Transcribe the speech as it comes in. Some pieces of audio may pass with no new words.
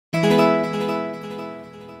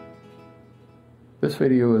This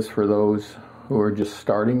video is for those who are just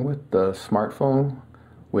starting with the smartphone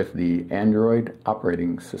with the Android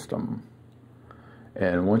operating system.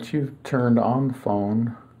 And once you've turned on the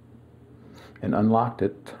phone and unlocked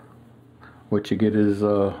it, what you get is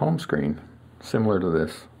a home screen similar to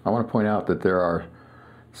this. I want to point out that there are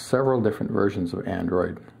several different versions of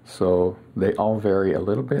Android, so they all vary a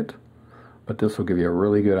little bit, but this will give you a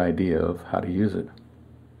really good idea of how to use it.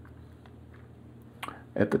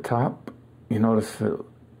 At the top, you notice that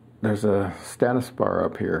there's a status bar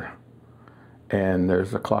up here, and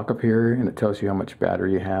there's a clock up here, and it tells you how much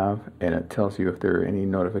battery you have, and it tells you if there are any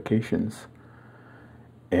notifications.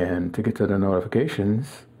 And to get to the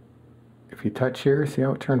notifications, if you touch here, see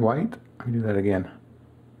how it turned white? Let me do that again.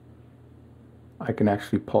 I can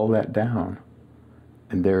actually pull that down,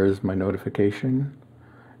 and there's my notification.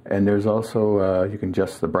 And there's also, you can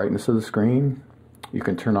adjust the brightness of the screen, you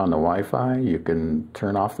can turn on the Wi-Fi, you can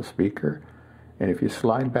turn off the speaker, and if you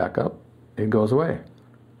slide back up, it goes away.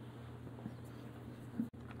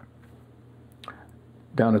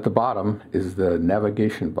 Down at the bottom is the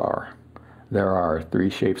navigation bar. There are three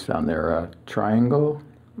shapes down there: a triangle,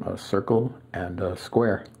 a circle, and a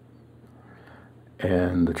square.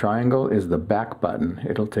 And the triangle is the back button.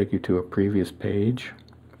 It'll take you to a previous page.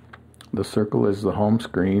 The circle is the home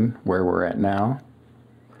screen where we're at now.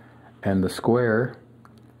 And the square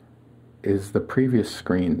is the previous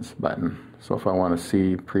screens button. So if I want to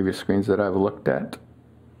see previous screens that I've looked at,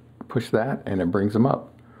 push that and it brings them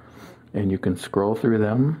up. And you can scroll through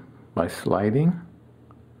them by sliding.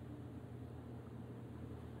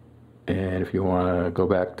 And if you want to go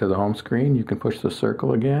back to the home screen, you can push the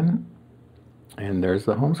circle again, and there's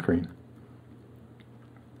the home screen.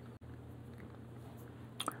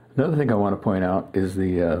 Another thing I want to point out is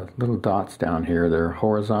the little dots down here. They're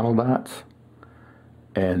horizontal dots,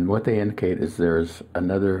 and what they indicate is there's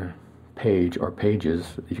another page or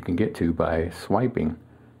pages that you can get to by swiping,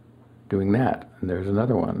 doing that. And there's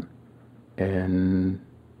another one, and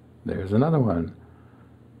there's another one,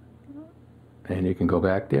 and you can go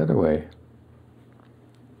back the other way.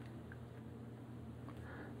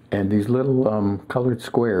 And these little colored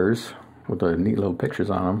squares with the neat little pictures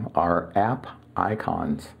on them are app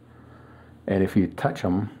icons. And if you touch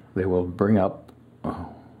them, they will bring up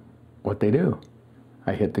what they do.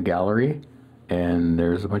 I hit the gallery, and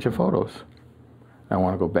there's a bunch of photos. I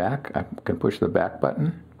want to go back. I can push the back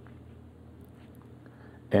button.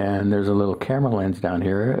 And there's a little camera lens down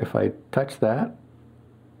here. If I touch that,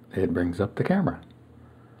 it brings up the camera.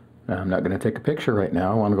 Now, I'm not going to take a picture right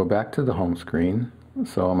now. I want to go back to the home screen.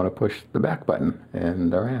 So I'm going to push the back button,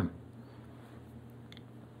 and there I am.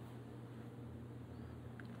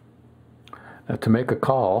 Now, to make a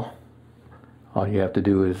call, all you have to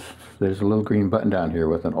do is, there's a little green button down here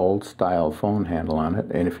with an old style phone handle on it,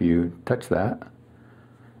 and if you touch that,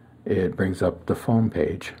 it brings up the phone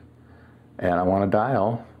page. And I want to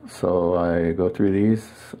dial, so I go through these.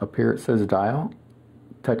 Up here it says dial,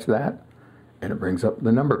 touch that, and it brings up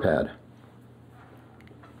the number pad.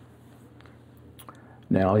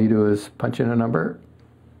 Now all you do is punch in a number,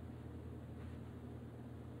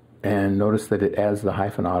 and notice that it adds the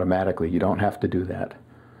hyphen automatically. You don't have to do that.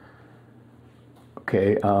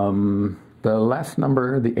 Okay, the last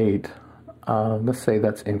number, the 8, let's say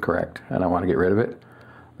that's incorrect, and I want to get rid of it.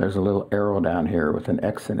 There's a little arrow down here with an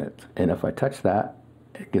X in it, and if I touch that,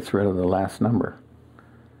 it gets rid of the last number.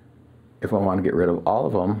 If I want to get rid of all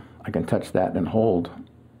of them, I can touch that and hold,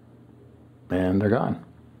 and they're gone.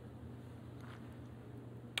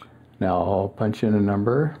 Now I'll punch in a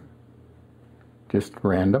number, just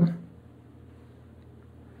random,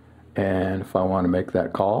 and if I want to make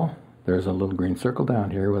that call, there's a little green circle down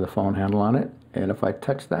here with a phone handle on it, and if I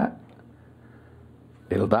touch that,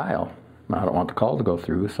 it'll dial. Now I don't want the call to go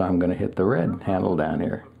through, so I'm going to hit the red handle down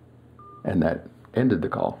here, and that ended the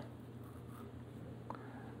call.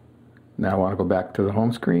 Now I want to go back to the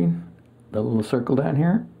home screen, the little circle down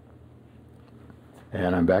here,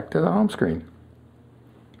 and I'm back to the home screen.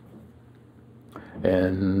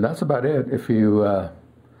 And that's about it. If you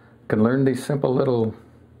can learn these simple little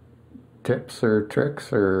tips or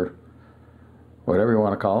tricks or whatever you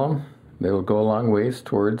want to call them, they will go a long ways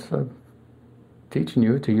towards teaching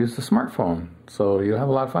you to use the smartphone. So you'll have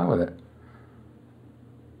a lot of fun with it.